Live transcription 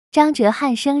张哲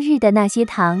瀚生日的那些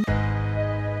糖。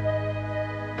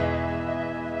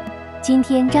今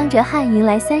天张哲瀚迎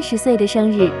来30岁的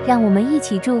生日，让我们一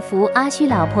起祝福阿旭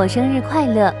老婆生日快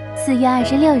乐。4月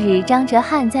26日，张哲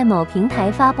瀚在某平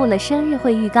台发布了生日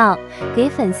会预告，给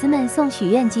粉丝们送许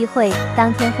愿机会，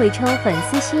当天会抽粉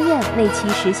丝心愿，为其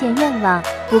实现愿望。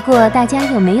不过大家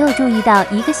有没有注意到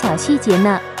一个小细节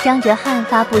呢？张哲瀚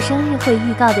发布生日会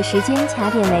预告的时间卡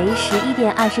点为11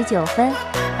点29分。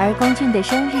而龚俊的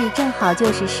生日正好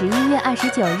就是11月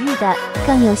29日的。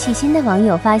更有细心的网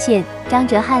友发现，张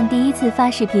哲瀚第一次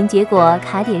发视频，结果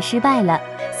卡点失败了，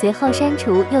随后删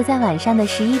除，又在晚上的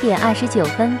11点29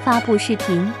分发布视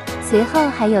频。随后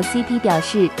还有 CP 表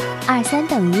示，23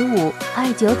等于5，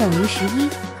 29等于11，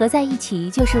合在一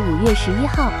起就是5月11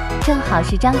号，正好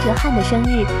是张哲瀚的生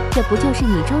日，这不就是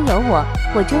你中有我，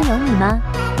我中有你吗？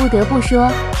不得不说，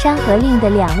《山河令》的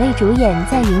2位主演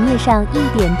在营业上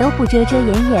一点都不遮遮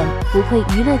掩掩，不愧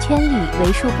娱乐圈里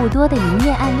为数不多的营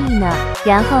业案例呢。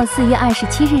然后4月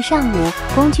27日上午，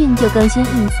龚俊就更新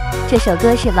ins， 这首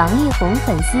歌是王力宏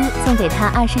粉丝送给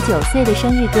他29岁的生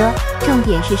日歌，重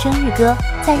点是生日歌。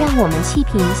再让我们细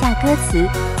品一下歌词，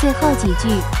最后几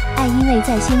句，爱因为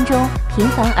在心中，平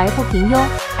凡而不平庸。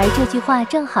而这句话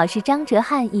正好是张哲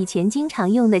瀚以前经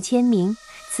常用的签名。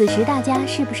此时大家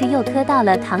是不是又磕到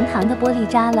了堂堂的玻璃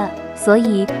渣了？所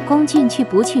以龚俊去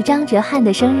不去张哲瀚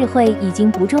的生日会已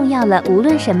经不重要了，无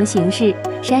论什么形式，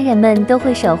山人们都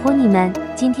会守护你们。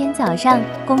今天早上，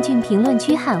龚俊评论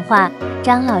区喊话：“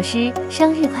张老师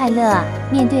生日快乐啊！”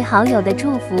面对好友的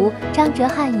祝福，张哲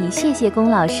瀚以谢谢龚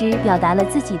老师表达了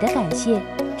自己的感谢。《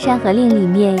山河令》里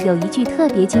面有一句特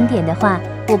别经典的话：“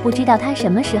我不知道他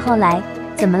什么时候来，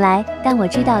怎么来，但我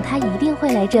知道他一定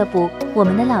会来这不，我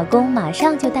们的老公马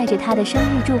上就带着他的生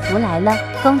日祝福来了。”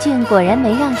龚俊果然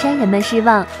没让山人们失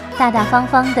望，大大方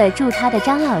方的祝他的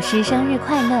张老师生日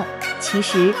快乐。其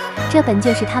实这本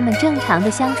就是他们正常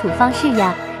的相处方式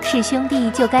呀，是兄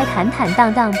弟就该坦坦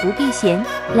荡荡，不避嫌。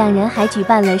两人还举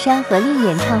办了《山河令》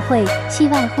演唱会，戏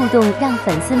外互动让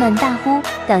粉丝们大呼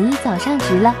等一早上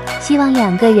值了，希望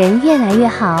两个人越来越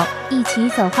好，一起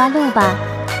走花路吧。